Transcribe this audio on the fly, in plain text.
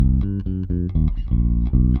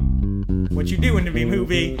What You Doing to Me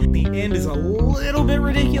movie. The end is a little bit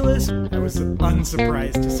ridiculous. I was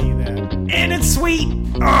unsurprised to see that. And it's sweet!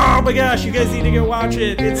 Oh my gosh, you guys need to go watch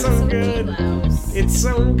it. It's so good. It's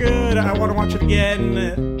so good. I want to watch it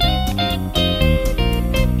again.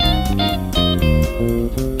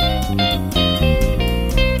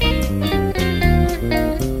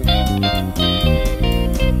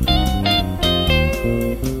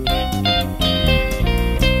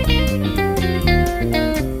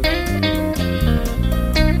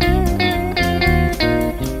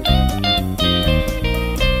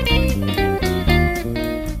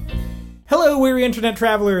 Weary internet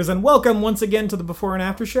travelers, and welcome once again to the Before and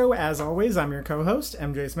After Show. As always, I'm your co-host,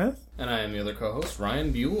 MJ Smith. And I am the other co-host,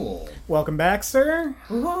 Ryan Buell. Welcome back, sir.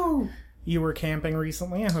 Woohoo! You were camping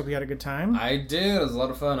recently. I hope you had a good time. I did. It was a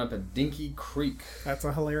lot of fun up at Dinky Creek. That's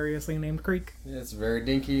a hilariously named creek. Yeah, it's very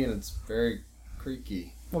dinky and it's very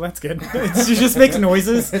creaky. Well, that's good. It just makes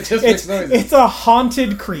noises. Makes noises. It's a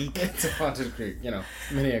haunted creek. It's a haunted creek. You know,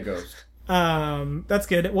 many a ghost. That's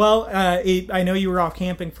good. Well, I know you were off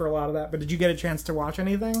camping for a lot of that, but did you get a chance to watch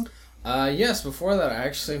anything? Yes. Before that, I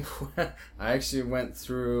actually went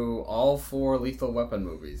through all 4 Lethal Weapon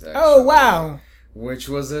movies. Actually, oh, wow. Which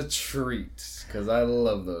was a treat, because I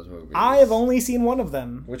love those movies. I have only seen one of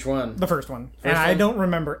them. Which one? The first one. I don't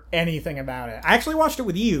remember anything about it. I actually watched it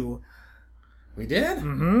with you. We did?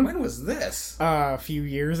 Mm-hmm. When was this? A few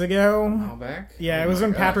years ago. A while back? Yeah, it was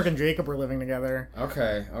when Patrick and Jacob were living together.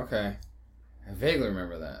 Okay. I vaguely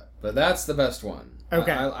remember that. But that's the best one.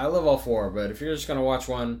 Okay. I love all 4, but if you're just going to watch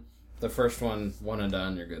one, the first one and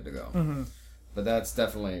done, you're good to go. Mm-hmm. But that's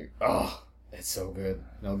definitely... it's so good.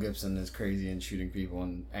 Mel Gibson is crazy and shooting people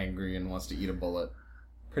and angry and wants to eat a bullet.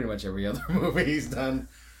 Pretty much every other movie he's done.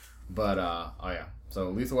 But, yeah. So,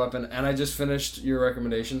 Lethal Weapon. And I just finished your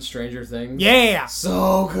recommendation, Stranger Things. Yeah!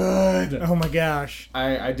 So good! Oh my gosh.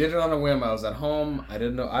 I did it on a whim. I was at home. I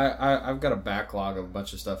didn't know... I've got a backlog of a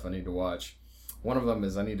bunch of stuff I need to watch. One of them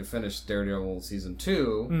is I need to finish Daredevil Season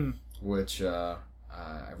 2, which I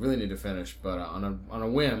really need to finish. But on a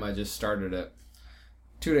whim, I just started it.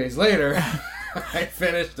 2 days later, I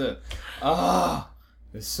finished it.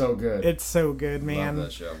 It's so good. It's so good, man. Love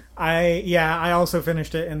that show. I also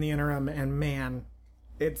finished it in the interim, and man,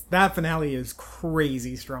 that finale is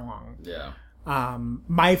crazy strong. Yeah.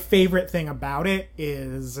 My favorite thing about it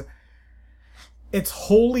is it's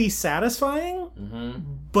wholly satisfying,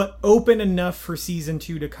 but open enough for season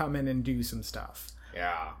 2 to come in and do some stuff.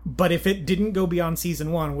 Yeah. But if it didn't go beyond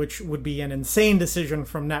season 1, which would be an insane decision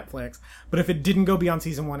from Netflix, but if it didn't go beyond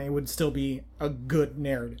season 1, it would still be a good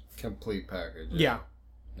narrative. Complete package. Yeah.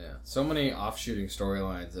 Yeah. So many offshooting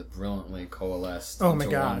storylines that brilliantly coalesced into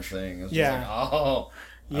one thing. It's yeah. Just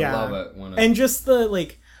like, I love it. And just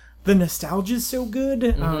the nostalgia is so good.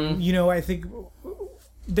 I think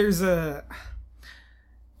there's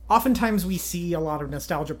oftentimes we see a lot of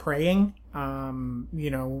nostalgia preying.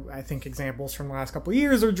 I think examples from the last couple of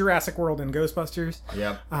years are Jurassic World and Ghostbusters.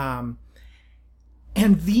 Yep.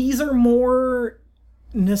 And these are more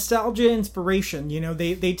nostalgia inspiration.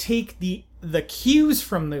 They take the cues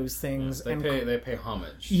from those things. They pay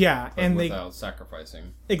homage. Yeah, and without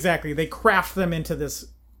sacrificing. Exactly. They craft them into this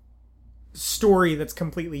story that's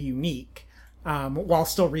completely unique, while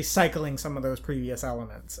still recycling some of those previous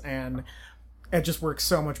elements. And it just works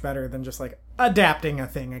so much better than just adapting a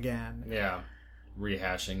thing again. Yeah.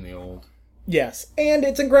 Rehashing the old. Yes. And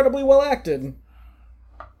it's incredibly well acted.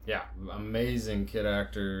 Yeah. Amazing kid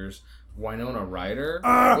actors. Winona Ryder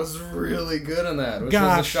was really good in that, which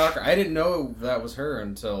was a shocker. I didn't know that was her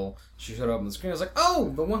until she showed up on the screen. I was like,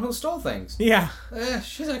 oh, the one who stole things. Yeah.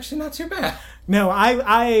 She's actually not too bad. No,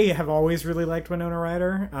 I have always really liked Winona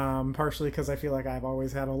Ryder, partially because I feel like I've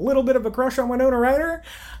always had a little bit of a crush on Winona Ryder.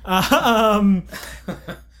 Trying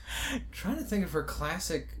to think of her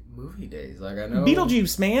classic movie days. I know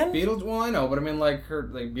Beetlejuice, man. Well, I know, but I mean,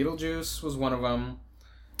 Beetlejuice was one of them.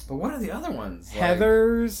 But what are the other ones?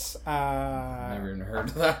 Heathers. Never even heard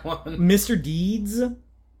of that one. Mr. Deeds.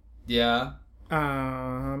 Yeah.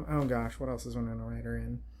 Oh gosh, what else is Winona Ryder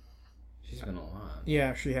in? She's been a lot.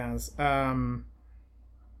 Yeah, she has.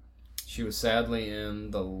 She was sadly in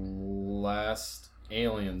the last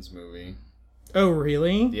Aliens movie. Oh,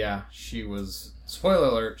 really? Yeah, she was... Spoiler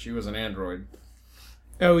alert, she was an android.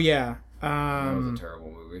 Oh, yeah. That was a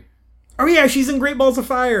terrible movie. Oh, yeah, she's in Great Balls of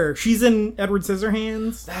Fire. She's in Edward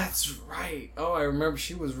Scissorhands. That's right. Oh, I remember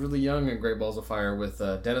she was really young in Great Balls of Fire with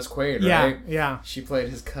Dennis Quaid, yeah, right? Yeah. She played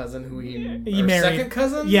his cousin who he married. Second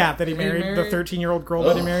cousin? Yeah, that he married. The 13-year-old girl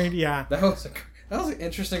that he married. Yeah. That was an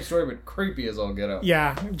interesting story, but creepy as all get out.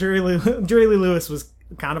 Yeah. Jerry Lee Lewis was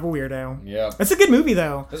kind of a weirdo. Yeah. It's a good movie,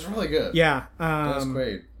 though. It's really good. Yeah. Dennis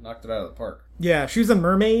Quaid knocked it out of the park. Yeah, she was in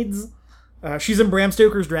Mermaids. She's in Bram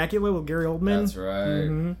Stoker's Dracula with Gary Oldman. That's right.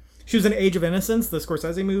 Mm-hmm. She was in Age of Innocence, the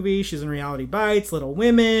Scorsese movie. She's in Reality Bites, Little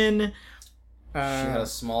Women. She had a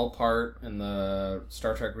small part in the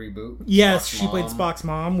Star Trek reboot. Yes, Spock's she played mom. Spock's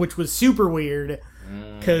mom, which was super weird.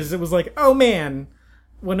 Because it was like, oh man,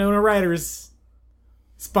 Winona Ryder's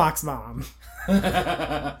Spock's mom.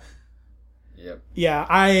 Yep. Yeah,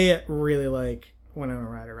 I really like Winona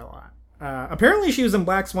Ryder a lot. Apparently she was in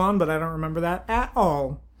Black Swan, but I don't remember that at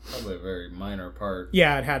all. Probably a very minor part.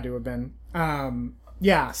 Yeah, it had to have been.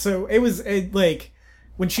 Yeah, so it was like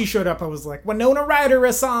when she showed up, I was like, Winona Ryder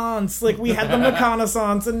renaissance. Like we had the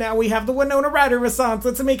reconnaissance, and now we have the Winona Ryder renaissance.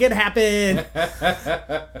 Let's make it happen.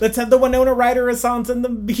 Let's have the Winona Ryder renaissance and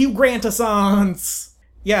the Hugh Grant renaissance.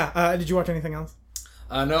 Yeah. Did you watch anything else?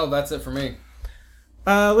 No, that's it for me.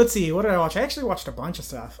 Let's see. What did I watch? I actually watched a bunch of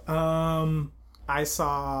stuff. I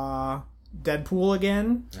saw Deadpool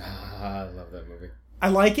again. I love that movie. I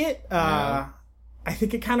like it. Yeah. I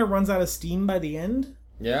think it kind of runs out of steam by the end.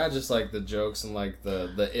 Yeah, just like the jokes and like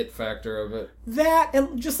the it factor of it. That,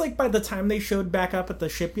 and just like by the time they showed back up at the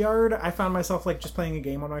shipyard, I found myself like just playing a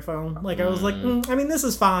game on my phone. Like I was like, I mean, this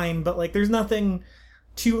is fine, but like there's nothing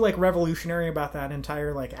too like revolutionary about that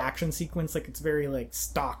entire like action sequence. Like it's very like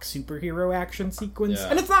stock superhero action sequence, Yeah.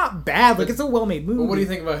 and it's not bad. Like it's a well-made movie. But what do you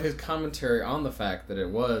think about his commentary on the fact that it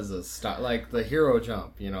was a like the hero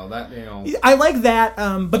jump? You know that I like that,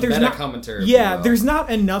 but there's meta not commentary. Yeah, there's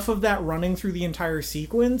not enough of that running through the entire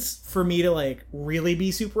sequence for me to like really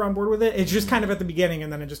be super on board with it. It's just kind of at the beginning,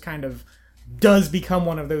 and then it just kind of does become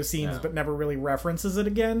one of those scenes, but never really references it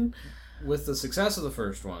again. With the success of the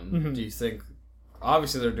first one, Mm-hmm. do you think?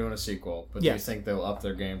 Obviously, they're doing a sequel, but do Yes. you think they'll up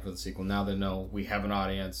their game for the sequel now they know we have an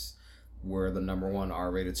audience? We're the #1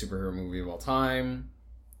 R-rated superhero movie of all time.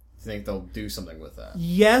 Do you think they'll do something with that?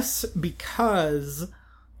 Yes, because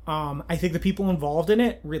I think the people involved in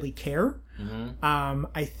it really care. Mm-hmm.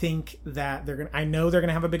 I think that I know they're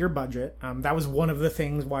gonna have a bigger budget. That was one of the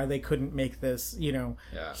things why they couldn't make this,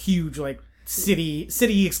 huge like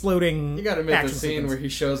city exploding. You got to admit the action scene sequence. where he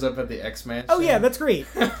shows up at the X-Mansion. Oh yeah, that's great.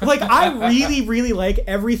 Like I really, really like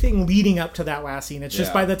everything leading up to that last scene. It's just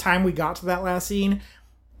Yeah. by the time we got to that last scene,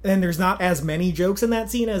 and there's not as many jokes in that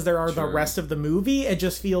scene as there are the True. rest of the movie. It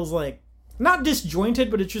just feels like not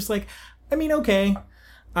disjointed, but it's just like, I mean, okay.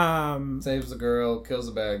 Saves the girl, kills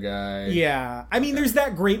the bad guy. Yeah, I mean, there's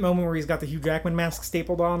that great moment where he's got the Hugh Jackman mask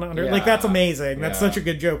stapled on under. Yeah. Like that's amazing. That's Yeah. such a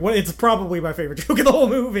good joke. Well, it's probably my favorite joke in the whole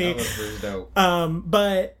movie. That was pretty dope.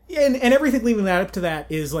 But and everything leading that up to that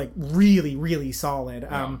is like really, really solid.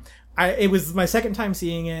 It was my second time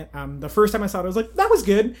seeing it. The first time I saw it, I was like, that was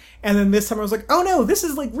good. And then this time I was like, oh no, this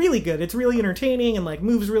is like really good. It's really entertaining and like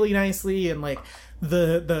moves really nicely. And like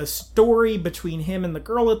the story between him and the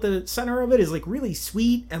girl at the center of it is like really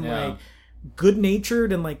sweet and like good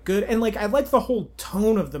natured and like good. And like I like the whole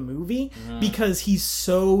tone of the movie because he's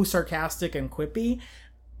so sarcastic and quippy,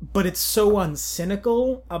 but it's so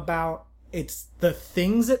uncynical about it's the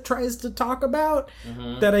things it tries to talk about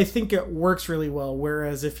that I think it works really well.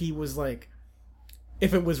 Whereas if he was like,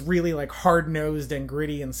 if it was really like hard-nosed and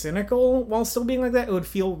gritty and cynical while still being like that, it would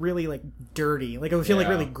feel really like dirty. Like it would feel like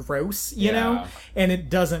really gross, you know? And it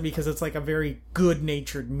doesn't because it's like a very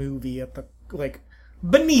good-natured movie at the, like,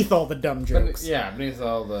 beneath all the dumb jokes. Beneath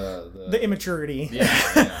all the immaturity.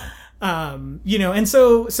 Yeah. And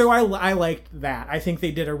so I liked that. I think they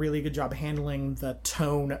did a really good job handling the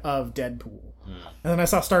tone of Deadpool. And then I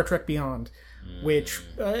saw Star Trek Beyond, which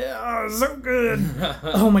so good.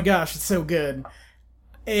 Oh my gosh, it's so good.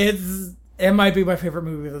 It might be my favorite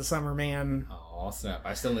movie of the summer, man. Oh snap!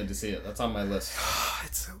 I still need to see it. That's on my list.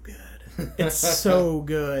 It's so good. It's so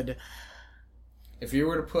good. If you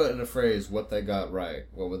were to put in a phrase what they got right,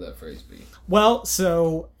 what would that phrase be? Well,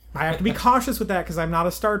 so I have to be cautious with that because I'm not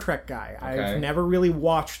a Star Trek guy. Okay. I've never really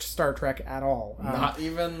watched Star Trek at all. Not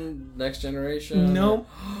even Next Generation? Nope.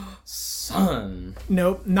 Son.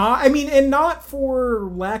 Nope. Not. I mean, and not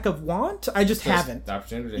for lack of want. I just haven't. The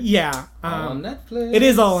opportunity. Yeah. All on Netflix. It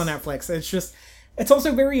is all on Netflix. It's just. It's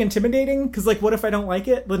also very intimidating because, like, what if I don't like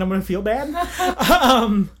it? Then I'm going to feel bad.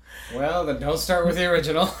 Well, then don't start with the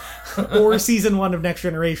original. Or season 1 of Next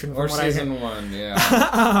Generation. Or season 1,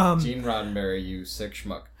 yeah. Gene Roddenberry, you sick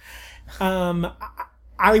schmuck.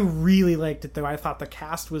 I really liked it, though. I thought the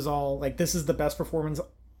cast was all, like, this is the best performance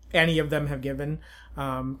any of them have given.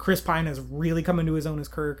 Chris Pine has really come into his own as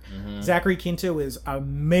Kirk. Zachary Quinto is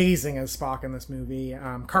amazing as Spock in this movie.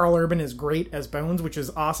 Carl Urban is great as Bones, which is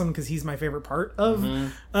awesome because he's my favorite part of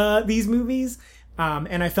these movies.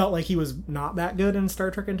 And I felt like he was not that good in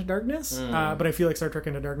Star Trek Into Darkness. But I feel like Star Trek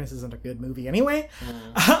Into Darkness isn't a good movie anyway.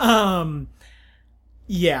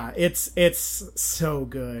 Yeah, it's so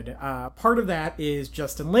good. Part of that is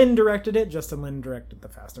Justin Lin directed it. Justin Lin directed the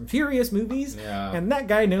Fast and Furious movies. Yeah. And that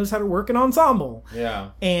guy knows how to work an ensemble. Yeah.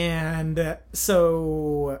 And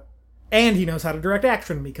he knows how to direct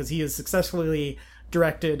action because he has successfully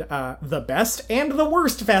directed the best and the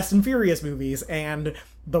worst Fast and Furious movies. And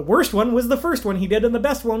the worst one was the first one he did, and the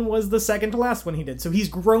best one was the second to last one he did. So he's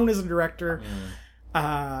grown as a director.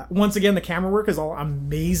 Once again, the camera work is all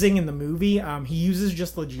amazing in the movie. He uses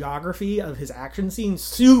just the geography of his action scenes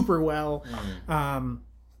super well. And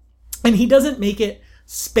he doesn't make it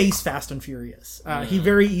space Fast and Furious. He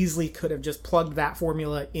very easily could have just plugged that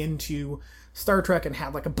formula into Star Trek and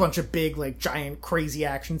had like a bunch of big, like giant, crazy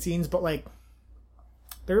action scenes. But like,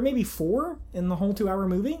 there are maybe 4 in the whole 2-hour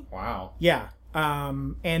movie. Wow. Yeah.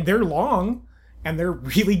 And they're long. And they're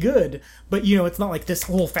really good. But, you know, it's not like this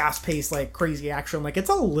whole fast-paced, like, crazy action. Like, it's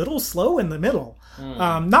a little slow in the middle.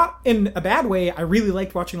 Not in a bad way. I really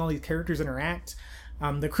liked watching all these characters interact.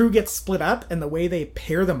 The crew gets split up, and the way they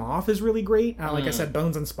pair them off is really great. Like I said,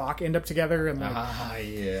 Bones and Spock end up together. And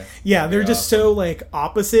like, yeah, they're just so, like,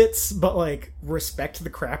 opposites, but, like, respect the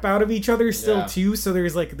crap out of each other still, too. So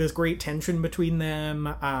there's, like, this great tension between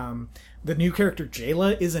them. The new character,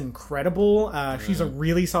 Jayla, is incredible. She's a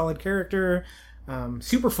really solid character.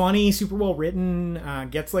 Super funny, super well written,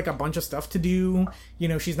 gets like a bunch of stuff to do. You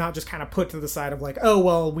know, she's not just kind of put to the side of like, oh,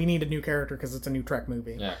 well, we need a new character because it's a new Trek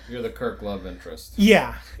movie. Yeah, you're the Kirk love interest.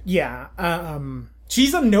 Yeah.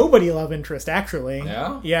 She's a nobody love interest, actually.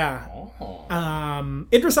 Yeah? Yeah. Oh.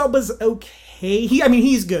 Idris Elba's okay.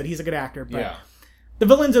 He's good. He's a good actor, but the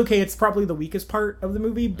villain's okay. It's probably the weakest part of the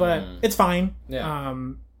movie, but it's fine. Yeah.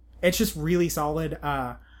 It's just really solid.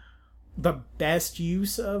 The best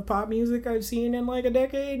use of pop music I've seen in like a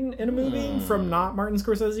decade in a movie from not Martin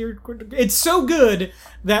Scorsese. It's so good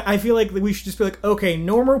that I feel like we should just be like, okay,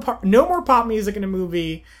 no more pop music in a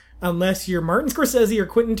movie unless you're Martin Scorsese or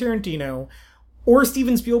Quentin Tarantino or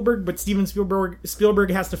Steven Spielberg, but Steven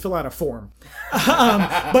Spielberg has to fill out a form.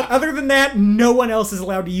 But other than that, no one else is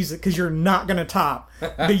allowed to use it because you're not going to top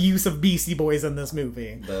the use of Beastie Boys in this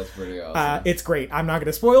movie. That's pretty awesome. It's great. I'm not going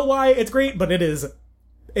to spoil why it's great, but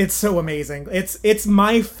it's so amazing. It's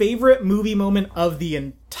my favorite movie moment of the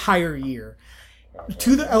entire year.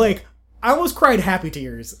 I almost cried happy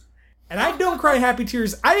tears. And I don't cry happy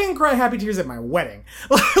tears. I didn't cry happy tears at my wedding.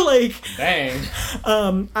 Dang.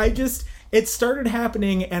 It started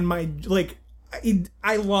happening and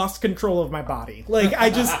I lost control of my body.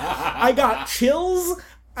 I got chills.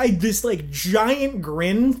 This giant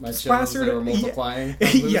grin plastered. My chills were multiplying.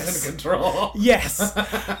 I'm losing control. Yes.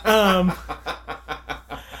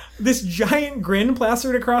 This giant grin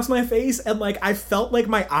plastered across my face, and I felt like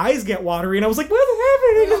my eyes get watery, and I was like, "What's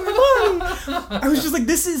happening in my body?" I was just like,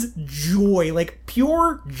 "This is joy,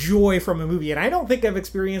 pure joy from a movie," and I don't think I've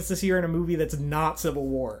experienced this year in a movie that's not Civil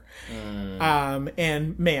War.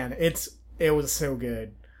 And man, it was so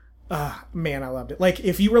good. Man, I loved it.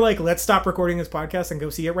 If you were like, "Let's stop recording this podcast and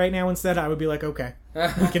go see it right now," instead, I would be like, "Okay,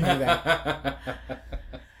 we can do that."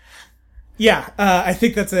 Yeah, I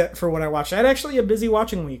think that's it for what I watched. I had actually a busy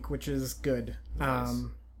watching week, which is good. Nice.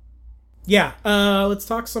 Let's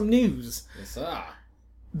talk some news. Yes, sir.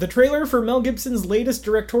 The trailer for Mel Gibson's latest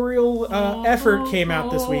directorial effort came out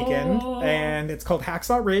this weekend, and it's called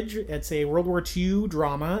Hacksaw Ridge. It's a World War II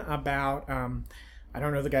drama about, I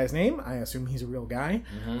don't know the guy's name. I assume he's a real guy.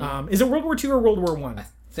 Mm-hmm. Is it World War II or World War I? I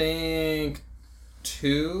think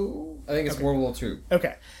II. I think it's World War II.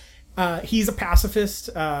 Okay. He's a pacifist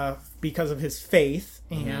because of his faith,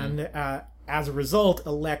 and as a result,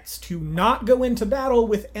 elects to not go into battle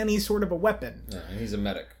with any sort of a weapon. Yeah, and he's a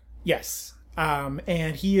medic. Yes.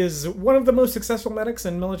 And he is one of the most successful medics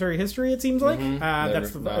in military history, it seems like.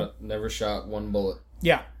 Never shot one bullet.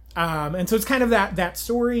 Yeah. And so it's kind of that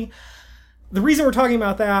story. The reason we're talking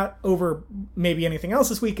about that over maybe anything else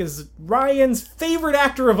this week is Ryan's favorite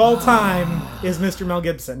actor of all time is Mr. Mel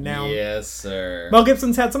Gibson. Now, yes, sir. Mel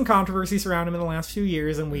Gibson's had some controversy surround him in the last few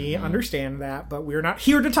years, and we understand that, but we're not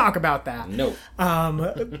here to talk about that. No.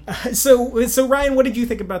 So Ryan, what did you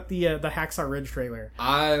think about the Hacksaw Ridge trailer?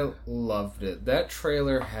 I loved it. That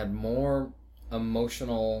trailer had more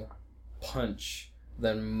emotional punch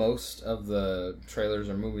than most of the trailers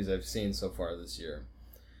or movies I've seen so far this year.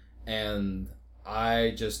 And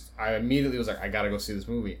I immediately was like, I gotta go see this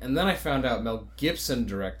movie. And then I found out Mel Gibson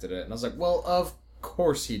directed it. And I was like, well, of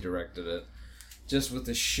course he directed it. Just with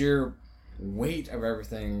the sheer weight of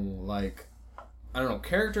everything, I don't know,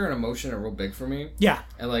 character and emotion are real big for me. Yeah.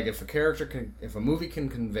 And like if a movie can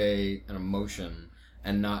convey an emotion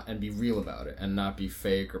and be real about it and not be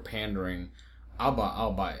fake or pandering, I'll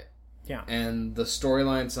buy it. Yeah. And the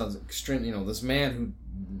storyline sounds extreme. You know, this man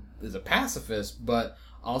who is a pacifist but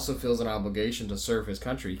also feels an obligation to serve his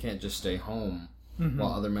country. He can't just stay home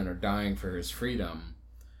while other men are dying for his freedom.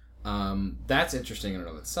 That's interesting in and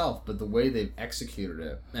of itself, but the way they've executed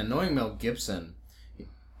it, and knowing Mel Gibson,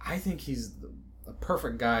 I think he's a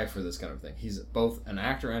perfect guy for this kind of thing. He's both an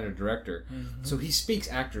actor and a director, so he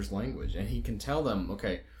speaks actors' language, and he can tell them,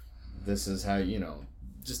 okay, this is how, you know,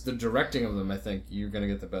 just the directing of them, I think you're going to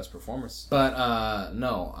get the best performance. But,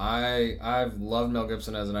 no, I've loved Mel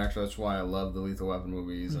Gibson as an actor. That's why I love the Lethal Weapon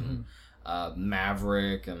movies, and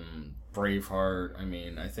Maverick, and Braveheart. I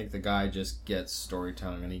mean, I think the guy just gets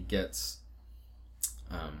storytelling, and he gets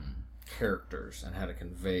characters and how to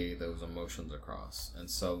convey those emotions across. And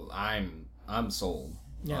so I'm sold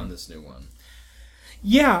on this new one.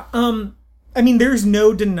 Yeah, I mean, there's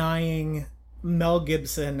no denying Mel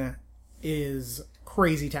Gibson is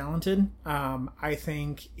crazy talented. I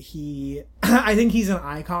think he's an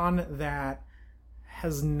icon that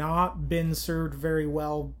has not been served very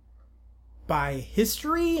well by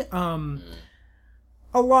history.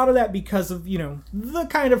 A lot of that because of, you know, the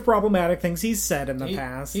kind of problematic things he's said in the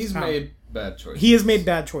past. He's made bad choices. He has made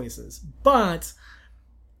bad choices. But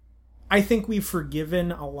I think we've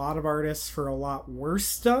forgiven a lot of artists for a lot worse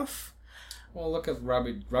stuff. Well, look at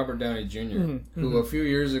Robert Downey Jr., who a few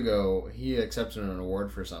years ago, he accepted an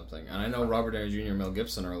award for something. And I know Robert Downey Jr. and Mel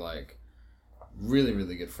Gibson are, like, really,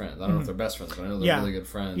 really good friends. I don't know if they're best friends, but I know they're really good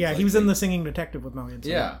friends. Yeah, like, he was in The Singing Detective with Mel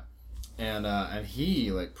Gibson. Yeah. And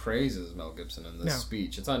he, like, praises Mel Gibson in this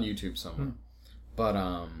speech. It's on YouTube somewhere.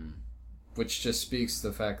 But, which just speaks to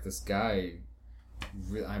the fact this guy...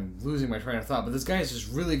 I'm losing my train of thought, but this guy is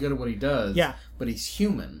just really good at what he does. Yeah. But he's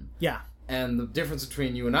human. Yeah. And the difference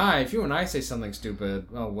between you and I, if you and I say something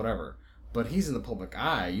stupid, well, whatever. But he's in the public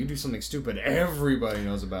eye. You do something stupid, everybody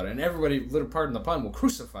knows about it. And everybody, pardon the pun, will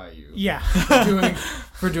crucify you. Yeah.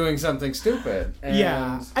 for doing something stupid. And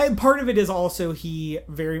yeah. And part of it is also he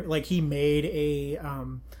made a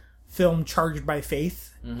film Charged by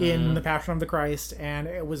Faith in The Passion of the Christ, and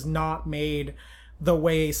it was not made the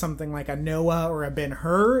way something like a Noah or a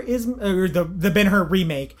Ben-Hur is, or the Ben-Hur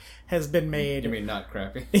remake has been made. You mean not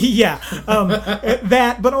crappy? Yeah.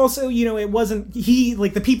 That, but also, you know, it wasn't,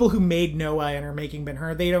 like the people who made Noah and are making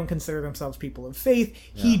Ben-Hur, they don't consider themselves people of faith.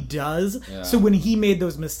 Yeah. He does. Yeah. So when he made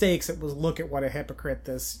those mistakes, it was, look at what a hypocrite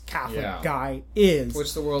this Catholic guy is.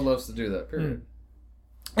 Which the world loves to do that, period.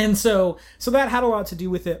 And so that had a lot to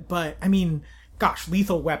do with it, but, I mean... Gosh,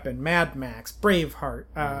 Lethal Weapon, Mad Max, Braveheart.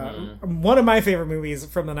 One of my favorite movies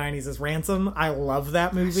from the 90s is Ransom. I love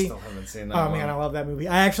that movie. I still haven't seen that one. Man, I love that movie.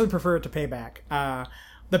 I actually prefer it to Payback.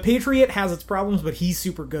 The Patriot has its problems, but he's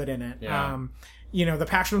super good in it. Yeah. You know, The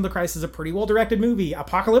Passion of the Christ is a pretty well-directed movie.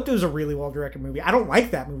 Apocalypto is a really well-directed movie. I don't like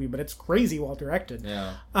that movie, but it's crazy well-directed.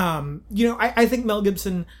 Yeah. You know, I think Mel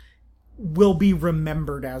Gibson will be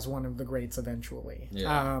remembered as one of the greats eventually.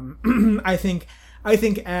 Yeah. I think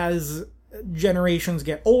as... generations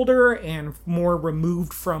get older and more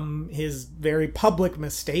removed from his very public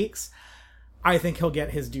mistakes, I think he'll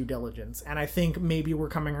get his due diligence. And I think maybe we're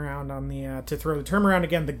coming around on the, to throw the term around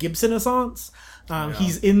again, the Gibson-assance.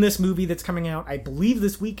 He's in this movie that's coming out, I believe,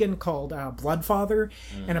 this weekend called Bloodfather.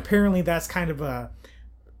 And apparently that's kind of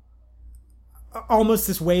almost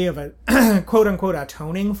this way of a quote-unquote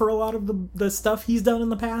atoning for a lot of the stuff he's done in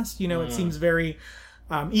the past. You know, it seems very...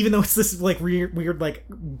 even though it's this like weird like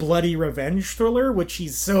bloody revenge thriller, which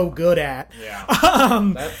he's so good at. Yeah,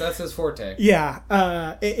 that's his forte. Yeah,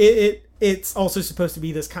 it's also supposed to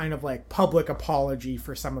be this kind of like public apology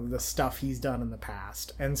for some of the stuff he's done in the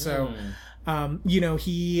past, and so you know,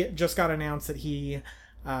 he just got announced that he's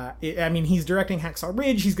directing Hacksaw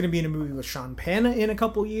Ridge. He's going to be in a movie with Sean Penn in a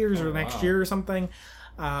couple years or next year or something.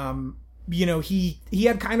 You know, he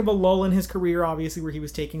had kind of a lull in his career, obviously, where he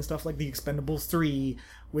was taking stuff like The Expendables 3,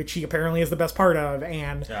 which he apparently is the best part of,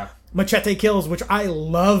 and Machete Kills, which I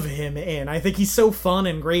love him in. I think he's so fun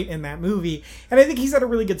and great in that movie, and I think he's at a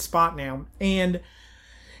really good spot now. And,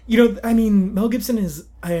 you know, I mean, Mel Gibson is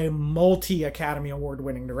a multi-Academy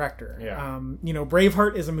Award-winning director. Yeah. You know,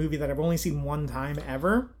 Braveheart is a movie that I've only seen one time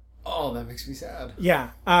ever. Oh, that makes me sad.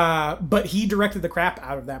 Yeah. But he directed the crap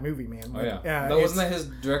out of that movie, man. Oh, yeah. Wasn't that his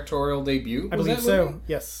directorial debut? I believe so,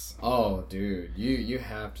 yes. Oh, dude. You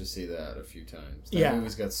have to see that a few times. That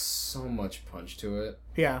movie's got so much punch to it.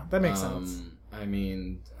 Yeah, that makes sense. I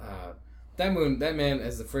mean, that man,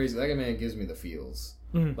 as the phrase, that man gives me the feels.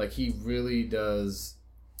 Like, he really does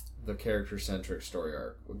the character-centric story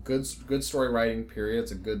arc. Good story writing,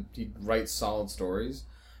 period. He writes solid stories,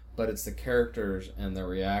 but it's the characters and their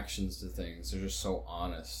reactions to things. They're just so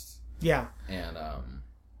honest. Yeah. And,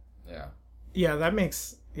 yeah.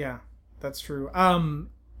 Yeah, that's true.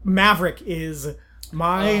 Maverick is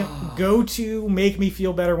my go-to make me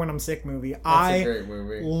feel better when I'm sick movie. That's a great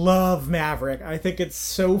movie. Love Maverick. I think it's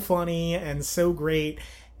so funny and so great.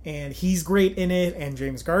 And he's great in it, and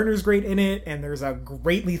James Garner's great in it, and there's a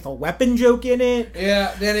great Lethal Weapon joke in it.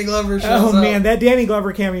 Yeah, Danny Glover shows up. Man, that Danny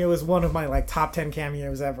Glover cameo is one of my top 10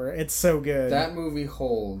 cameos ever. It's so good. That movie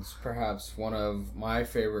holds perhaps one of my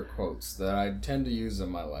favorite quotes that I tend to use in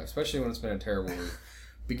my life, especially when it's been a terrible week.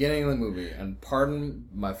 Beginning of the movie, and pardon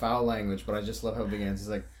my foul language, but I just love how it begins. He's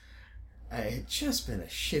like, it's just been a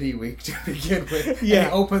shitty week to begin with. Yeah. And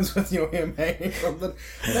it opens with, him hanging from the...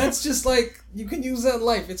 That's just you can use that in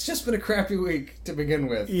life. It's just been a crappy week to begin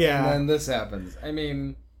with. Yeah. And then this happens. I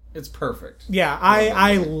mean, it's perfect. Yeah,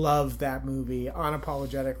 I love that movie,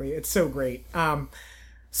 unapologetically. It's so great.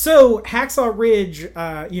 So, Hacksaw Ridge,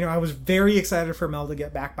 I was very excited for Mel to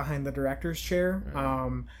get back behind the director's chair.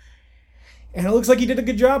 And it looks like he did a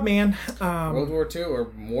good job, man. World War II,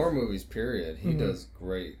 or more movies, period. He does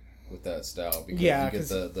great with that style, because you get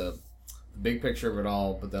the big picture of it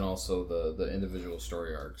all, but then also the individual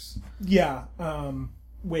story arcs. Yeah,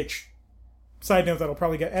 which, side note, that'll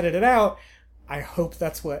probably get edited out. I hope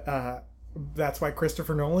that's why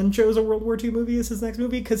Christopher Nolan chose a World War II movie as his next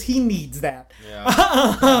movie, because he needs that.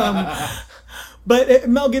 Yeah. But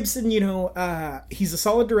Mel Gibson, he's a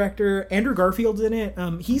solid director. Andrew Garfield's in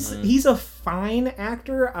it. He's a fine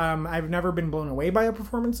actor. I've never been blown away by a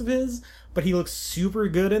performance of his, but he looks super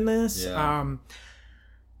good in this. Yeah.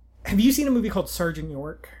 Have you seen a movie called Sergeant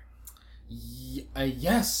York?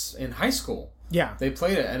 Yes, in high school. Yeah. They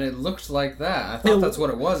played it, and it looked like that. I thought that's what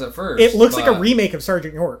it was at first. It looks like a remake of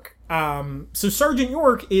Sergeant York. So Sergeant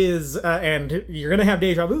York is, and you're going to have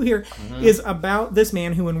deja vu here, is about this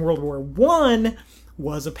man who in World War I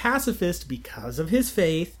was a pacifist because of his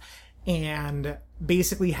faith, and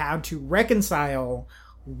basically had to reconcile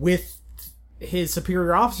with his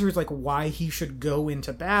superior officers, why he should go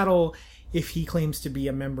into battle if he claims to be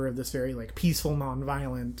a member of this very, peaceful,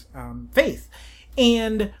 nonviolent faith.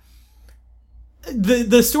 And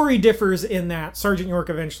the story differs in that Sergeant York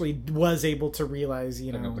eventually was able to realize,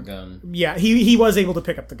 pick up the gun. Yeah, he was able to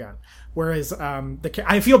pick up the gun. Whereas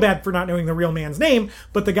I feel bad for not knowing the real man's name,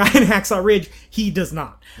 but the guy in Hacksaw Ridge, he does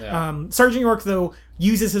not. Yeah. Sergeant York, though,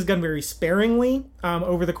 uses his gun very sparingly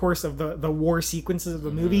over the course of the war sequences of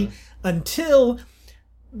the movie until,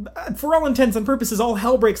 for all intents and purposes, all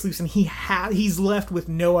hell breaks loose and he's left with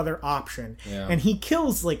no other option. Yeah. And he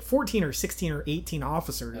kills 14 or 16 or 18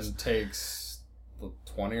 officers. And takes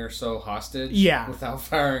 20 or so hostage, without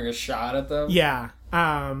firing a shot at them. Yeah.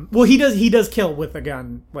 Well, he does kill with a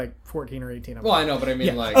gun 14 or 18 of them. Well, I know, but I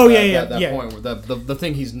mean that point where the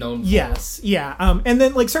thing he's known for. Yes, yeah. And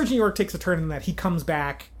then Sergeant York takes a turn in that he comes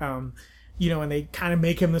back, and they kind of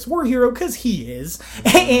make him this war hero because he is,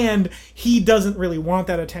 and he doesn't really want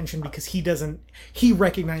that attention because he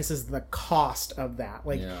recognizes the cost of that.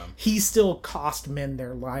 He still cost men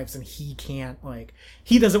their lives, and he can't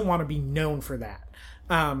he doesn't want to be known for that.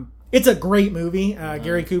 It's a great movie.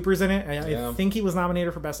 Gary Cooper's in it. I think he was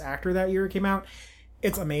nominated for Best Actor that year it came out.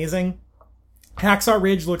 It's amazing. Hacksaw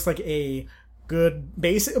Ridge looks like a good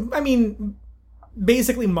basically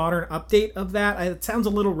modern update of that. It sounds a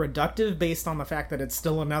little reductive based on the fact that it's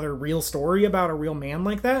still another real story about a real man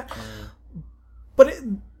like that. But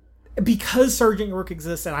because Sergeant York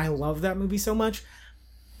exists and I love that movie so much,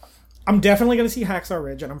 I'm definitely going to see Hacksaw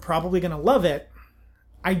Ridge and I'm probably going to love it.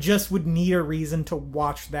 I just would need a reason to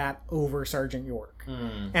watch that over Sergeant York.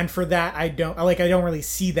 And for that, I don't really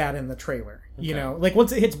see that in the trailer. Okay.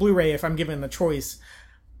 Once it hits Blu-ray, if I'm given the choice,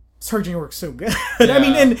 Sergeant York's so good. Yeah. I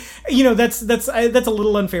mean, and that's a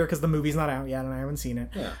little unfair because the movie's not out yet and I haven't seen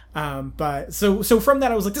it. Yeah. But so from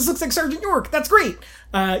that, I was like, this looks like Sergeant York. That's great.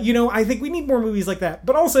 I think we need more movies like that.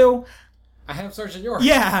 But also, I have Sergeant York.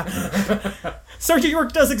 Yeah. Sergeant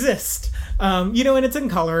York does exist. And it's in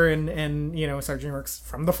color and Sergeant York's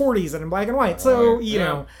from the 40s and in black and white. So,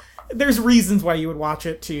 there's reasons why you would watch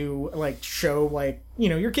it to show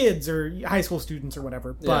your kids or high school students or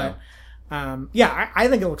whatever. But I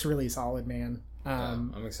think it looks really solid, man.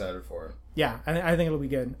 I'm excited for it. Yeah, I think it'll be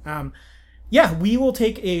good. We will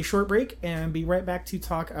take a short break and be right back to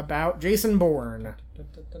talk about Jason Bourne.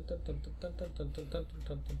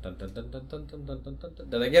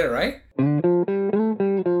 Did I get it right?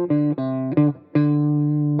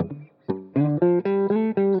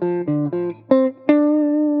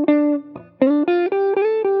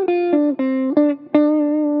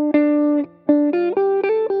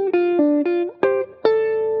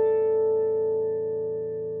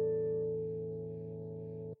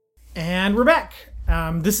 we're back.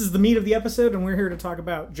 This is the meat of the episode, and we're here to talk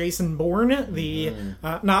about Jason Bourne, the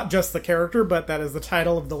not just the character, but that is the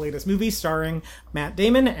title of the latest movie, starring Matt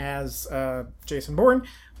Damon as Jason Bourne,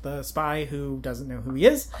 the spy who doesn't know who he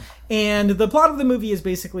is. And the plot of the movie is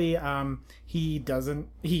basically he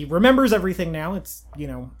remembers everything now. It's,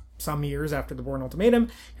 some years after the Bourne Ultimatum.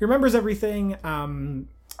 He remembers everything. I'm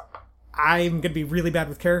going to be really bad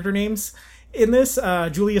with character names. In this,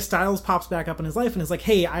 Julia Stiles pops back up in his life and is like,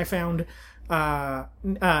 hey, I found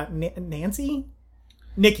Nancy?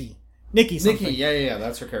 Nikki something. Nikki, yeah,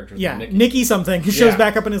 that's her character. Yeah, Nikki something shows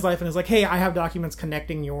back up in his life and is like, hey, I have documents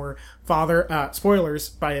connecting your father, spoilers,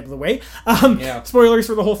 by the way, spoilers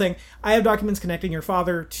for the whole thing. I have documents connecting your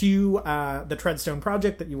father to the Treadstone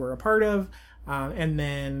Project that you were a part of, and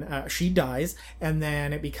then she dies, and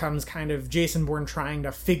then it becomes kind of Jason Bourne trying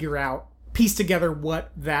to piece together what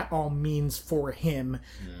that all means for him,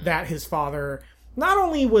 that his father not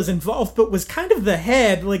only was involved, but was kind of the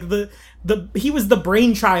head, like he was the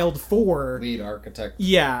brainchild for lead architect.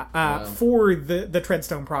 For the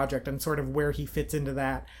Treadstone Project, and sort of where he fits into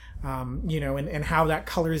that, and how that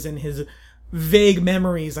colors in his vague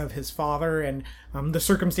memories of his father and the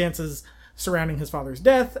circumstances surrounding his father's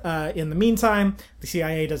death. In the meantime, the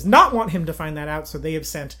CIA does not want him to find that out, so they have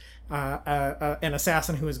sent an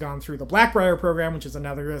assassin who has gone through the Blackbriar program, which is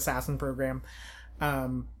another assassin program,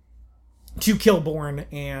 to kill Bourne,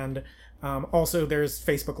 and also there's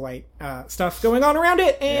Facebook Lite stuff going on around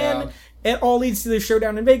it, and it all leads to the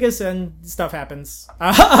showdown in Vegas, and stuff happens.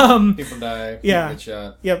 People die. People get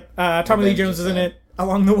shot. Yep. Tommy Lee Jones is in it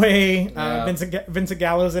along the way. Vincent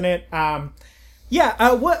Gallo's in it.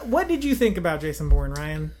 What did you think about Jason Bourne,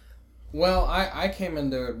 Ryan? Well, I came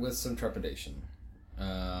into it with some trepidation.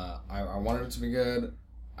 I wanted it to be good.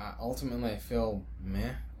 Ultimately, I feel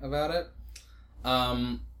meh about it.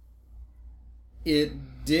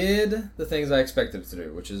 It did the things I expected it to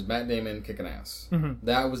do, which is Matt Damon kicking ass. Mm-hmm.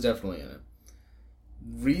 That was definitely in it.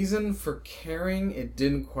 Reason for caring, it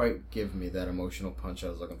didn't quite give me that emotional punch I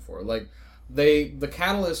was looking for. Like, the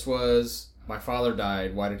catalyst was, my father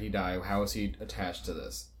died, why did he die, how is he attached to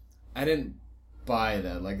this? I didn't buy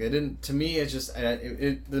that. Like, it didn't, to me, it's just,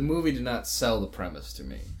 the movie did not sell the premise to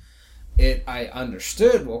me. I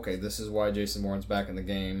understood, okay, this is why Jason Bourne's back in the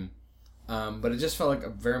game, but it just felt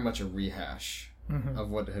like very much a rehash of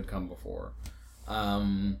what had come before.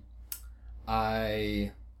 I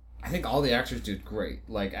think all the actors did great.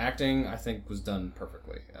 Like, acting, I think, was done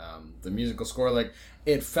perfectly. The musical score, like,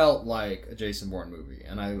 it felt like a Jason Bourne movie,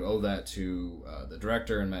 and I owe that to the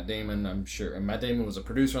director and Matt Damon, I'm sure. And Matt Damon was a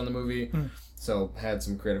producer on the movie, so had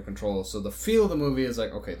some creative control. So the feel of the movie is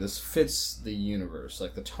like, okay, this fits the universe.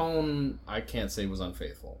 Like, the tone, I can't say was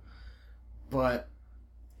unfaithful. But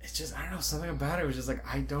it's just, I don't know, something about it was just like,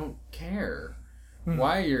 I don't care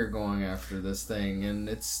why you're going after this thing. And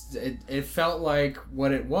it felt like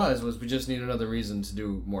what it was we just need another reason to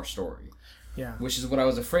do more story. Yeah. Which is what I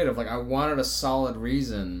was afraid of. Like, I wanted a solid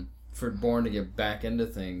reason for Bourne to get back into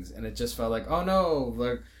things, and it just felt like, oh no,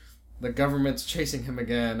 like, the government's chasing him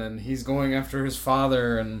again, and he's going after his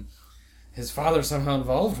father, and his father's somehow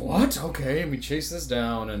involved. What? Okay, and we chase this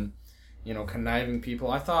down, and, conniving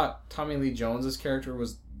people. I thought Tommy Lee Jones's character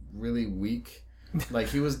was really weak. Like,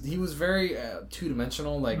 he was very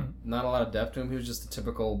two-dimensional, like, not a lot of depth to him. He was just a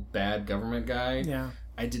typical bad government guy. Yeah.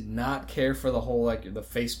 I did not care for the whole, like, the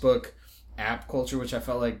Facebook app culture, which I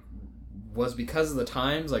felt like was because of the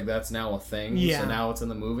times, like, that's now a thing. Yeah. So now it's in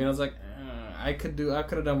the movie, and I was like, I could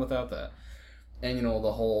have done without that. And,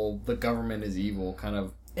 the government is evil kind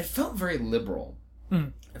of, it felt very liberal.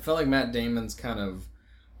 It felt like Matt Damon's kind of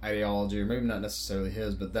ideology, or maybe not necessarily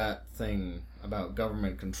his, but that thing about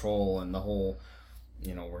government control and the whole,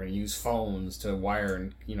 we're going to use phones to wire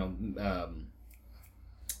and, I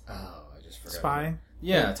just forgot. Spy?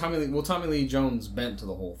 Yeah, Tommy Lee Jones bent to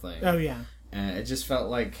the whole thing. Oh, yeah. And it just felt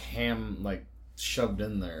like shoved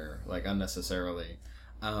in there, like, unnecessarily.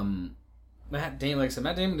 Matt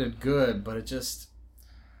Damon did good, but it just,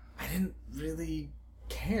 I didn't really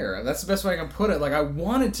care. That's the best way I can put it. Like, I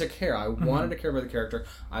wanted to care. I wanted to care about the character.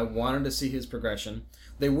 I wanted to see his progression.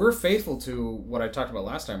 They were faithful to what I talked about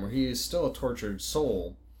last time, where he is still a tortured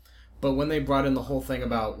soul. But when they brought in the whole thing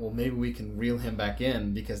about, well, maybe we can reel him back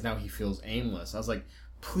in because now he feels aimless, I was like,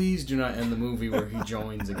 please do not end the movie where he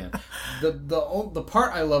joins again. The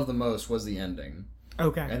part I loved the most was the ending.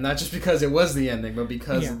 Okay. And not just because it was the ending, but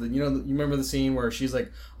because of you remember the scene where she's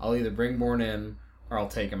like, I'll either bring Bourne in or I'll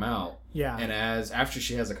take him out. Yeah. And after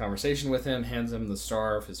she has a conversation with him, hands him the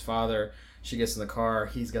star of his father, she gets in the car,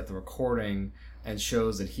 he's got the recording and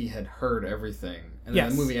shows that he had heard everything. And then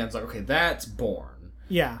the movie ends like, okay, that's Bourne.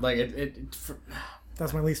 Yeah. Like,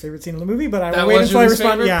 That's my least favorite scene in the movie, but I That will wait was until I your least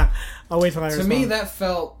respond. favorite? Yeah, I'll wait till I To respond. me, that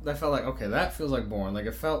felt like, okay, that feels like Bourne. Like,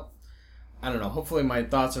 it felt, I don't know, hopefully my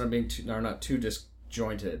thoughts are not too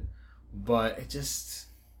disjointed, but it just,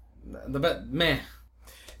 meh.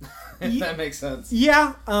 If that makes sense.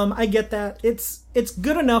 Yeah, I get that. It's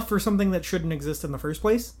good enough for something that shouldn't exist in the first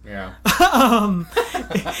place. Yeah.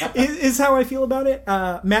 Is how I feel about it.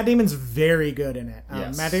 Matt Damon's very good in it.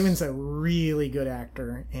 Yes. Matt Damon's a really good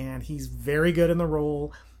actor, and he's very good in the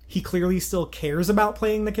role. He clearly still cares about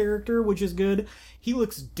playing the character, which is good. He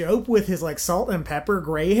looks dope with his like salt and pepper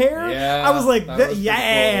gray hair. Yeah, I was like, that was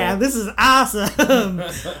yeah, cool. this is awesome.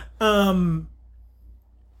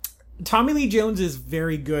 Tommy Lee Jones is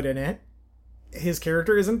very good in it. His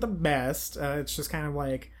character isn't the best. It's just kind of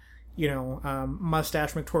like,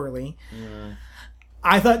 Mustache McTwirly. Yeah.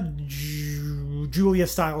 I thought Julia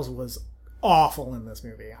Stiles was awful in this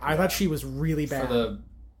movie. I thought she was really bad. For the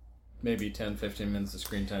maybe 10, 15 minutes of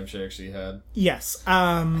screen time she actually had. Yes.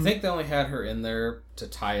 I think they only had her in there to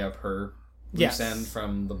tie up her loose Yes. end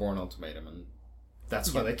from the Bourne Ultimatum, and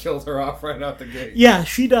that's why they killed her off right out the gate. Yeah,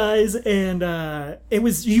 she dies, and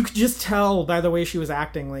you could just tell by the way she was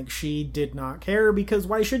acting, like she did not care, because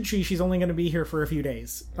why should she? She's only going to be here for a few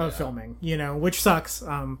days of filming, which sucks.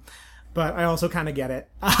 But I also kind of get it.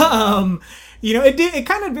 It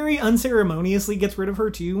kind of very unceremoniously gets rid of her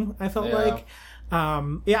too. I felt like,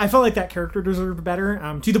 I felt like that character deserved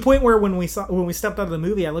better. To the point where when we stepped out of the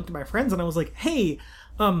movie, I looked at my friends and I was like, "Hey,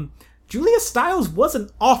 Julia Stiles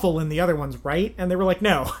wasn't awful in the other ones, right?" And they were like,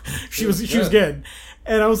 "No, she was good."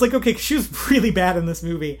 And I was like, "Okay, she was really bad in this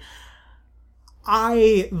movie."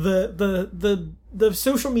 The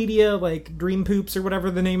social media, like Dream Poops or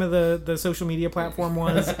whatever the name of the social media platform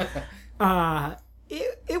was,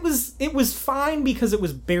 it was fine because it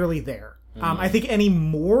was barely there. I think any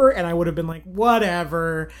more and I would have been like,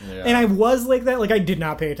 whatever. Yeah. And I was like that. Like, I did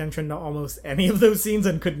not pay attention to almost any of those scenes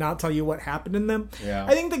and could not tell you what happened in them. Yeah.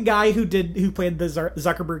 I think the guy who played the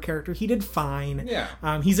Zuckerberg character, he did fine.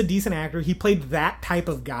 Yeah. He's a decent actor. He played that type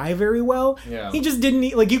of guy very well. Yeah. He just didn't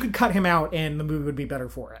need, like, you could cut him out and the movie would be better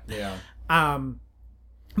for it. Yeah.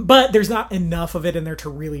 But there's not enough of it in there to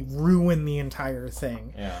really ruin the entire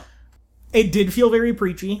thing. Yeah. It did feel very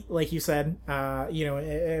preachy, like you said.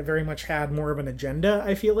 It very much had more of an agenda,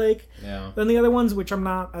 I feel like, than the other ones, which I'm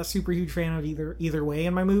not a super huge fan of either way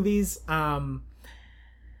in my movies. And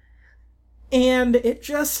it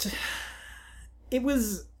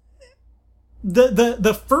was...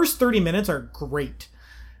 The first 30 minutes are great.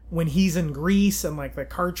 When he's in Greece and, like, the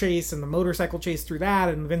car chase and the motorcycle chase through that,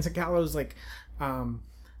 and Vincent Castle's like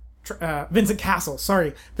trying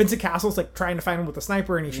to find him with a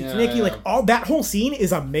sniper and he shoots Nikki. Like, all that whole scene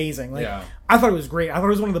is amazing. Like, I thought it was great. I thought it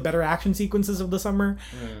was one of the better action sequences of the summer.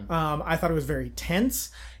 I thought it was very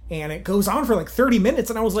tense, and it goes on for like 30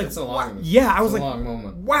 minutes, and I was like, long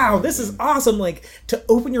moment. Wow, this is awesome. Like, to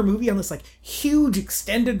open your movie on this like huge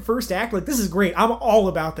extended first act, like, this is great. I'm all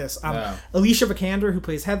about this. Alicia Vikander, who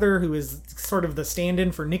plays Heather, who is sort of the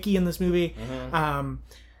stand-in for Nikki in this movie,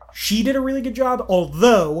 she did a really good job,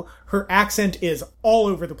 although her accent is all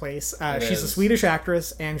over the place. She's a Swedish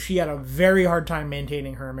actress, and she had a very hard time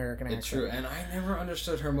maintaining her American accent. It's true, and I never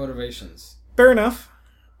understood her motivations. Fair enough.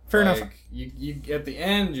 You at the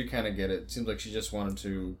end, you kind of get it. It seems like she just wanted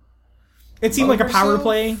to... It seemed like a power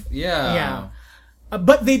play. Yeah.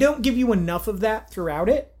 But they don't give you enough of that throughout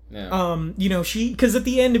it. Yeah. Because at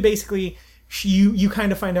the end, basically, you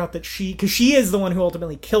kind of find out that because she is the one who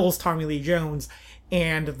ultimately kills Tommy Lee Jones.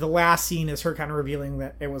 And the last scene is her kind of revealing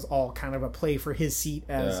that it was all kind of a play for his seat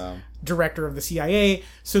as director of the CIA,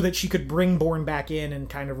 so that she could bring Bourne back in and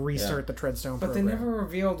kind of restart the Treadstone program. But they never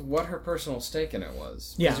revealed what her personal stake in it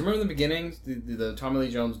was. Yeah. Because remember in the beginning, the Tommy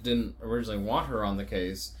Lee Jones didn't originally want her on the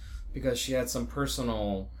case because she had some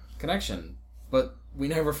personal connection. But we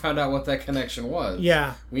never found out what that connection was.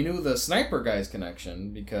 Yeah. We knew the sniper guy's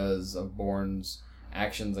connection because of Bourne's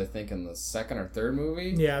actions, I think, in the second or third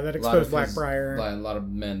movie. Yeah, that exposed Blackbriar. A lot of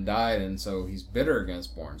men died, and so he's bitter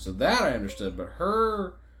against Bourne. So that I understood, but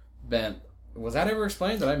her bent... Was that ever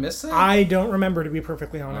explained? Did I miss that? I don't remember, to be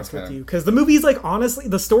perfectly honest with you. Because the movie's, like, honestly...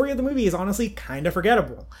 The story of the movie is honestly kind of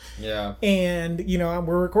forgettable. Yeah. And,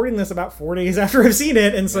 we're recording this about 4 days after I've seen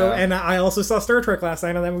it, and so... And I also saw Star Trek last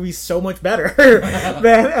night, and that movie's so much better.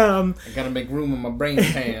 That, I gotta make room in my brain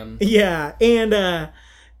pan. Yeah,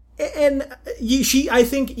 she, I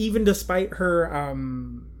think, even despite her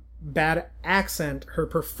bad accent, her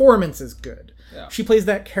performance is good. Yeah. She plays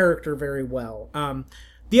that character very well.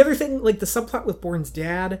 The other thing, like the subplot with Bourne's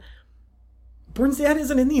dad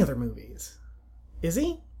isn't in the other movies. Is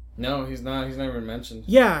he? No, he's not. He's never been mentioned.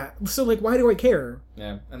 Yeah, so, like, why do I care?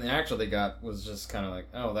 Yeah, and the actor they got was just kind of like,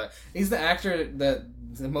 oh, that he's the actor that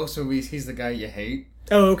in most movies he's the guy you hate.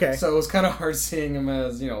 Oh, okay. So it was kind of hard seeing him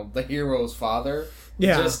as, the hero's father.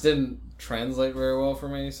 Yeah. It just didn't translate very well for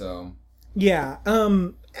me, so... Yeah.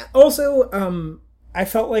 Also, I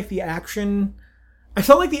felt like the action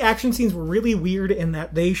scenes were really weird in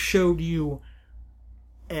that they showed you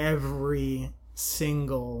every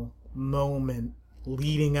single moment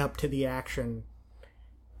leading up to the action,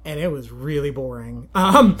 and it was really boring.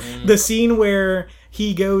 The scene where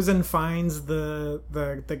he goes and finds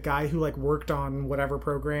the guy who like worked on whatever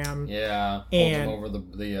program, yeah, and holds him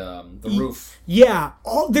over the roof. Yeah,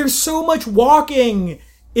 there's so much walking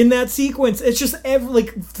in that sequence. It's just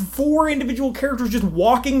like 4 individual characters just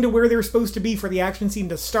walking to where they're supposed to be for the action scene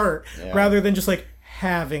to start, rather than just like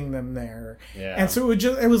having them there. Yeah. And so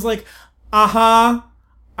it was like, I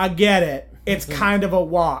get it. It's kind of a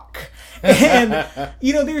walk. And,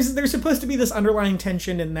 there's supposed to be this underlying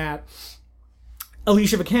tension in that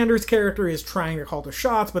Alicia Vikander's character is trying to call the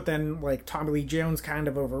shots, but then, like, Tommy Lee Jones kind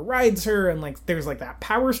of overrides her, and, like, there's, like, that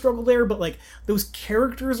power struggle there, but, like, those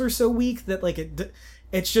characters are so weak that, like,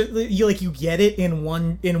 it's just, you get it in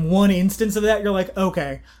one instance of that, you're like,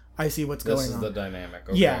 okay, I see what's going on. This is the dynamic,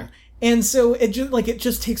 okay. Yeah. And so it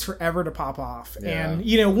just takes forever to pop off. Yeah.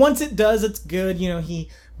 And, once it does, it's good.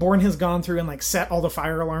 Bourne has gone through and, like, set all the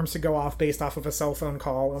fire alarms to go off based off of a cell phone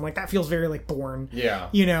call. And, like, that feels very, like, Bourne. Yeah.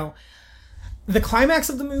 The climax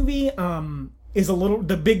of the movie is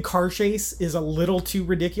the big car chase is a little too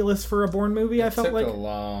ridiculous for a Bourne movie, I felt like. It took a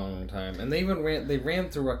long time. And they ran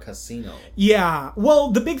through a casino. Yeah. Well,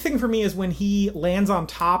 the big thing for me is when he lands on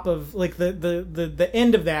top of, like, the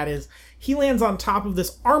end of that is he lands on top of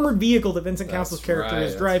this armored vehicle that Vincent Cassel's character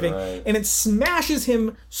is driving, and it smashes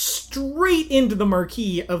him straight into the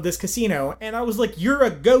marquee of this casino. And I was like, you're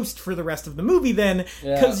a ghost for the rest of the movie then,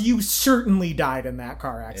 because you certainly died in that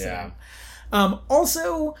car accident. Yeah.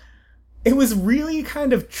 Also, it was really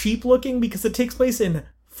kind of cheap looking because it takes place in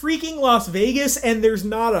freaking Las Vegas and there's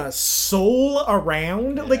not a soul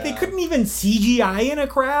around. Yeah. Like, they couldn't even CGI in a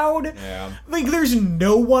crowd. Yeah. Like, there's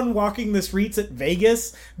no one walking the streets at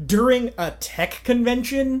Vegas during a tech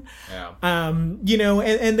convention. Yeah. And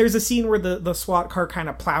there's a scene where the SWAT car kind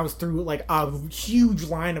of plows through, like, a huge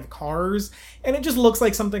line of cars, and it just looks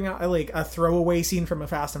like something like a throwaway scene from a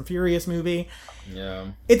Fast and Furious movie. Yeah.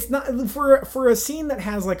 It's not for a scene that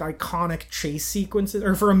has, like, iconic chase sequences,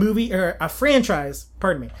 or for a movie or a franchise,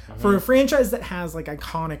 pardon me. Mm-hmm. For a franchise that has, like,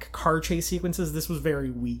 iconic car chase sequences, this was very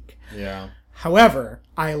weak. Yeah. However,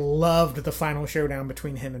 I loved the final showdown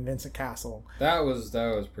between him and Vincent Cassel. That was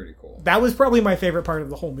pretty cool. That was probably my favorite part of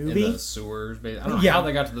the whole movie. In the sewers. I don't know how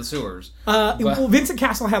they got to the sewers. Well, Vincent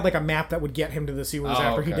Cassel had, like, a map that would get him to the sewers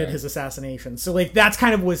after he did his assassination. So, like, that's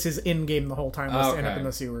kind of was his end game the whole time, was to end up in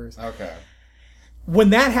the sewers. Okay.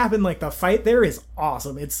 When that happened, like, the fight there is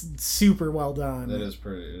awesome. It's super well done. It is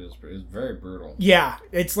very brutal. Yeah,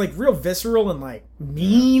 it's, like, real visceral and, like,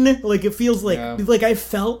 mean. Yeah. Like, it feels like I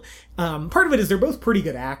felt, part of it is they're both pretty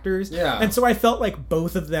good actors. Yeah. And so I felt like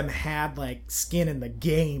both of them had, like, skin in the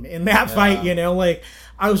game in that fight, like,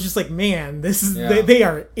 I was just like, man, this is, they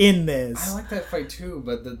are in this. I like that fight too,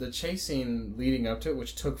 but the chase scene leading up to it,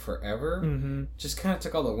 which took forever, just kind of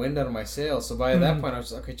took all the wind out of my sails. So by that point, I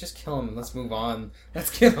was like, okay, just kill him and let's move on.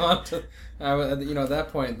 Let's get on to, at that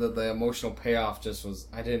point, the emotional payoff just was,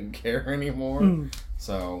 I didn't care anymore.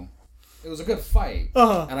 So it was a good fight.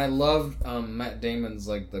 And I loved Matt Damon's,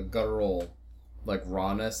 like, the guttural, like,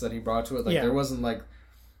 rawness that he brought to it. Like, there wasn't, like,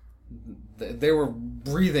 they were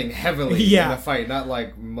breathing heavily in the fight, not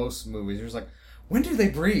like most movies. You're just like, when do they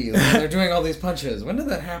breathe? When they're doing all these punches. When did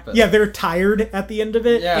that happen? Yeah, they're tired at the end of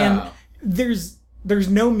it. Yeah. And there's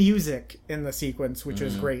no music in the sequence, which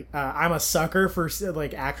is great. I'm a sucker for,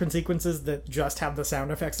 like, action sequences that just have the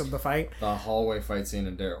sound effects of the fight. The hallway fight scene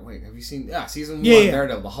in Daredevil. Wait, have you seen... Yeah, season 1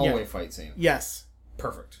 Daredevil, the hallway fight scene. Yes.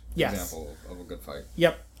 Perfect. Yes. Example of a good fight.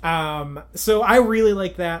 Yep. So I really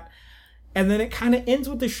like that. And then it kind of ends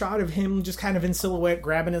with the shot of him just kind of in silhouette,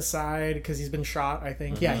 grabbing his side, because he's been shot, I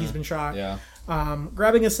think. Yeah, he's been shot. Yeah.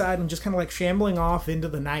 Grabbing his side and just kind of, like, shambling off into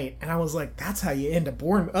the night. And I was like, that's how you end a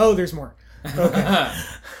Bourne. Oh, there's more. Okay.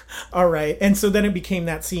 All right. And so then it became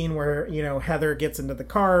that scene where, Heather gets into the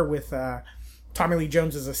car with Tommy Lee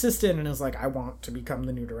Jones' assistant and is like, I want to become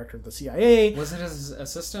the new director of the CIA. Was it his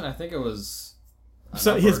assistant? I think it was...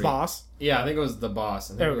 So his boss? Yeah, I think it was the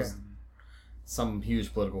boss. I think it was some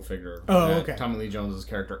huge political figure that Tommy Lee Jones'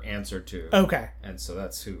 character answered to. Okay. And so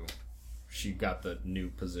that's who she got the new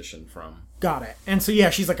position from. Got it. And so,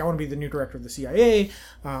 yeah, she's like, I want to be the new director of the CIA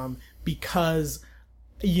because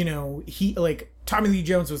you know, he, like, Tommy Lee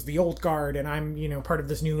Jones was the old guard, and I'm, you know, part of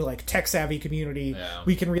this new, like, tech-savvy community. Yeah.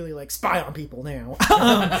 We can really, like, spy on people now.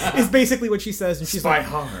 Is basically what she says, and she's Spy like...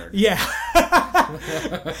 hard. Yeah.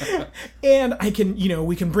 And I can, you know,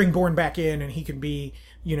 we can bring Bourne back in, and he can be,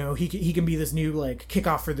 you know, he can be this new, like,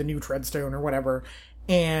 kickoff for the new Treadstone or whatever.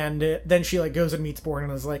 And then she, like, goes and meets Bourne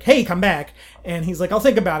and is like, hey, come back. And he's like, I'll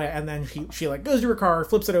think about it. And then she like, goes to her car,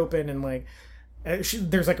 flips it open, and, like,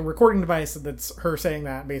 there's, like, a recording device that's her saying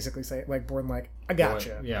that, basically say, like, Bourne, like, I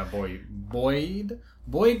gotcha.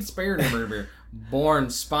 Boyd spared him. Bourne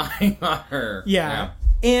spying on her. Yeah.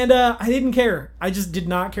 And I didn't care. I just did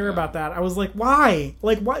not care about that. I was like, why?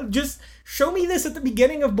 Like, why? Just show me this at the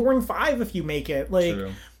beginning of Bourne 5 if you make it. Like,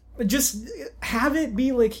 True. Just have it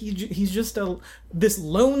be like he's just this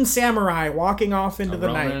lone samurai walking off into the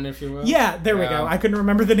Ronin, night. if you will. Yeah, there we go. I couldn't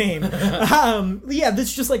remember the name.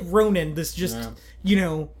 This just like Ronin. This just you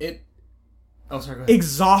know Oh, sorry. Go ahead.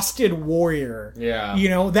 Exhausted warrior. Yeah. You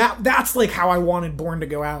know that's like how I wanted Bourne to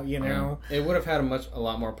go out. You know, it would have had a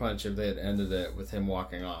lot more punch if they had ended it with him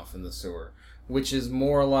walking off in the sewer, which is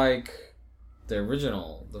more like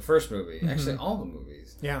the first movie. Mm-hmm. Actually, all the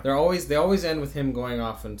movies. Yeah. They always end with him going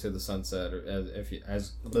off into the sunset, or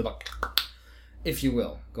if you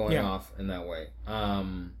will, going off in that way.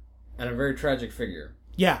 And a very tragic figure.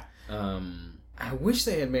 Yeah. I wish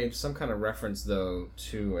they had made some kind of reference though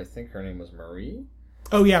to, I think her name was Marie.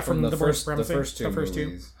 Oh yeah, from the first two movies.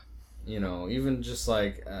 Two. You know, even just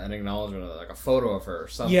like an acknowledgement of like a photo of her or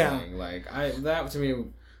something. Yeah. Like that to me.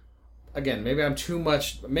 Again, maybe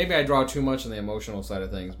maybe I draw too much on the emotional side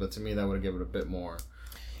of things, but to me that would have given it a bit more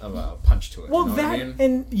of a punch to it. Well, you know that, what I mean?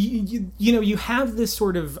 and you know, you have this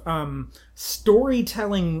sort of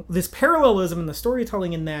storytelling, this parallelism in the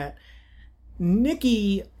storytelling in that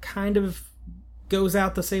Nikki kind of goes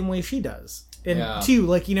out the same way she does. And too,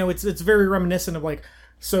 like, you know, it's very reminiscent of like,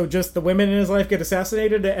 so just the women in his life get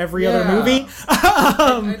assassinated to every other movie.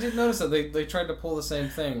 I did notice that they tried to pull the same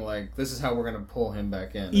thing. Like, this is how we're going to pull him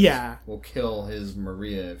back in. We'll kill his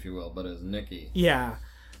Maria, if you will, but his Nikki. Yeah,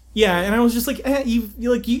 and I was just like, I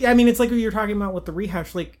mean, it's like what you're talking about with the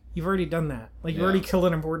rehash. Like, you've already done that. Like, you already killed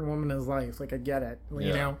an important woman in his life. Like, I get it.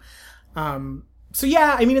 You know. So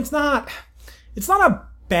yeah, I mean, it's not a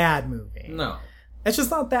bad movie. No, it's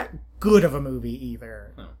just not that good of a movie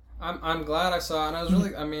either. No. I'm glad I saw it, and I was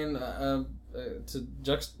really, I mean, to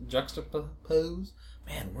juxtapose,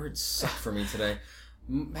 man, words suck for me today.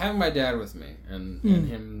 Having my dad with me and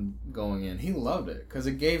him going in, he loved it, because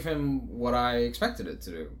it gave him what I expected it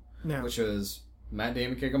to do, which was Matt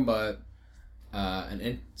Damon kicking butt,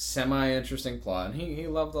 an semi-interesting plot, and he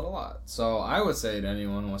loved it a lot. So I would say to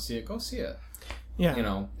anyone who wants to see it, go see it. Yeah. You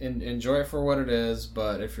know, enjoy it for what it is,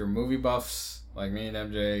 but if you're movie buffs, like me and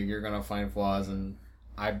MJ, you're going to find flaws, and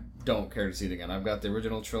I don't care to see it again. I've got the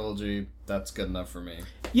original trilogy. That's good enough for me.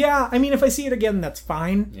 Yeah, I mean, if I see it again, that's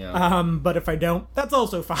fine. Yeah. But if I don't, that's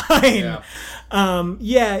also fine.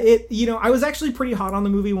 Yeah. You know, I was actually pretty hot on the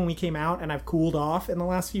movie when we came out, and I've cooled off in the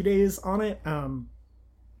last few days on it. I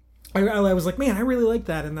was like, man, I really like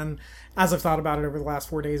that. And then as I've thought about it over the last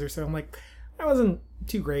 4 days or so, I'm like, that wasn't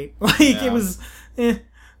too great. It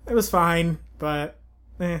was fine, but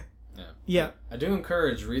Yeah. I do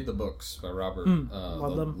encourage read the books by Robert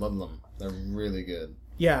Ludlum. They're really good.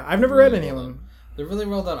 Yeah, I've never read any of them. They're really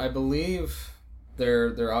well done. I believe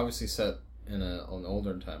they're obviously set in an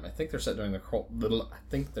older time. I think they're set during the Cold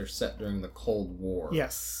War.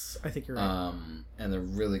 Yes, I think you're right. And they're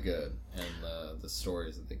really good, and the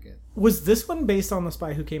stories that they get. Was this one based on The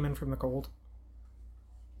Spy Who Came in from the Cold?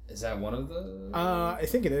 Is that one of the? I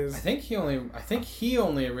think it is. I think he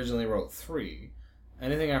only originally wrote 3.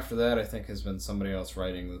 Anything after that, I think, has been somebody else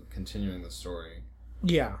continuing the story.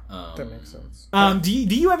 Yeah, that makes sense. Do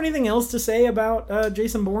you have anything else to say about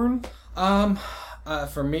Jason Bourne?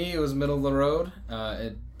 For me, it was middle of the road.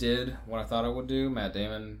 It did what I thought it would do. Matt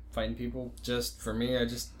Damon fighting people. Just for me, I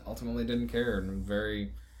just ultimately didn't care, and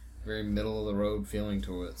very, very middle of the road feeling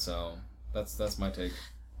to it. So that's my take.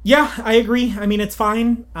 Yeah, I agree. I mean, it's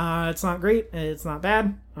fine. It's not great. It's not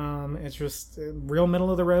bad. It's just real middle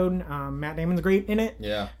of the road. Matt Damon's great in it.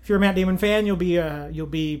 Yeah. If you're a Matt Damon fan, you'll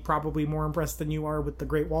be probably more impressed than you are with the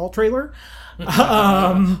Great Wall trailer.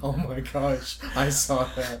 Oh my gosh, I saw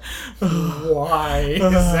that. Why is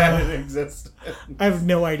that in existence? I have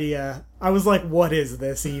no idea. I was like, what is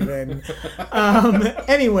this even?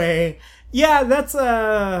 Anyway. Yeah, that's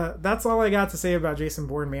all I got to say about Jason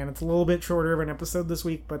Bourne, man. It's a little bit shorter of an episode this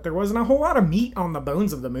week, but there wasn't a whole lot of meat on the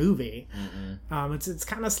bones of the movie. It's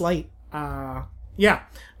kind of slight. Yeah.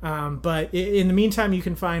 But in the meantime, you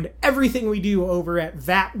can find everything we do over at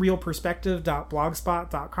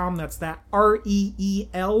thatreelperspective.blogspot.com. That's that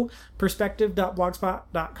REEL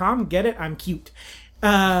perspective.blogspot.com. Get it? I'm cute.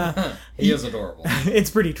 He is adorable. It's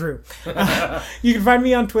pretty true. You can find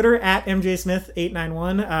me on Twitter at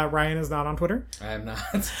MJSmith891. Ryan is not on Twitter. I am not.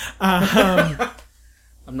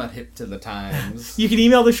 I'm not hip to the times. You can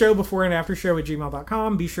email the show before and after show at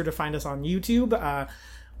gmail.com. Be sure to find us on YouTube.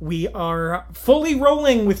 We are fully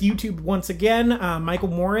rolling with YouTube once again. Michael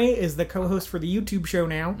Moray is the co-host for the YouTube show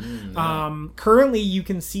now. Currently, you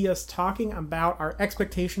can see us talking about our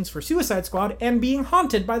expectations for Suicide Squad and being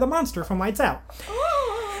haunted by the monster from Lights Out.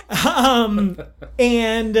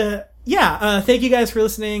 Thank you guys for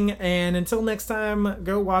listening. And until next time,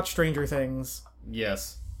 go watch Stranger Things.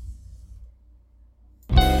 Yes.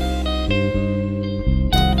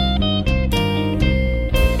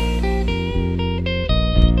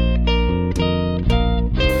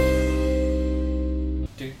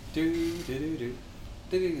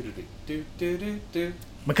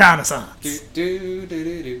 Reconnaissance.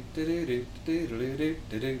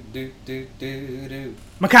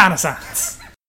 Reconnaissance.